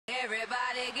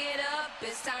Everybody get up,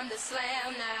 it's time to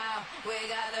slam now. We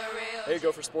got the real. Hey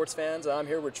Gopher sports fans, I'm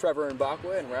here with Trevor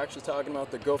Mbakwe and we're actually talking about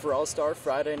the Gopher All-Star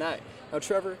Friday Night. Now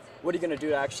Trevor, what are you going to do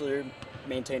to actually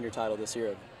maintain your title this year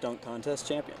of dunk contest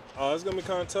champion? It's going to be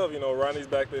kind of tough. You know, Ronnie's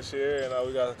back this year and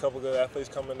we got a couple good athletes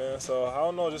coming in. So I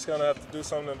don't know, just going to have to do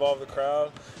something to involve the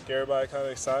crowd, get everybody kind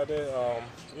of excited.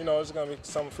 You know, it's going to be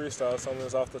some freestyle, something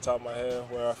that's off the top of my head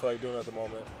where I feel like doing at the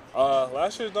moment.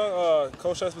 Last year's dunk,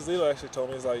 Coach Esposito actually told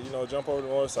me, he's like, you know, jump over the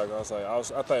motorcycle. I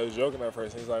thought he was joking at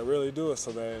first. He's like, really do it.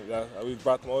 So then we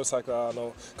brought the motorcycle out. I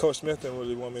know Coach Smith didn't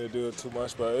really want me to do it too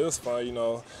much, but it was fun. You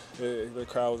know, the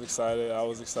crowd was excited. I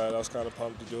was excited. I was kind of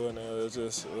pumped to do it, and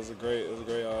it was a great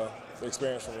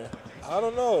experience for me. I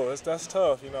don't know. That's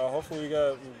tough. You know, hopefully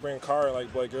we bring Carr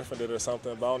like Blake Griffin did or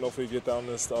something. But I don't know if we get down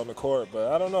on the court.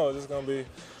 But I don't know. It's just gonna be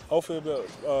hopefully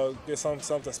get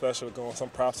something special going, some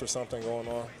props or something going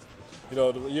on. You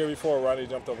know, the year before Ronnie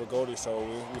jumped over Goldie, so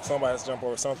somebody has to jump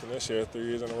over something this year, 3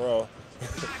 years in a row.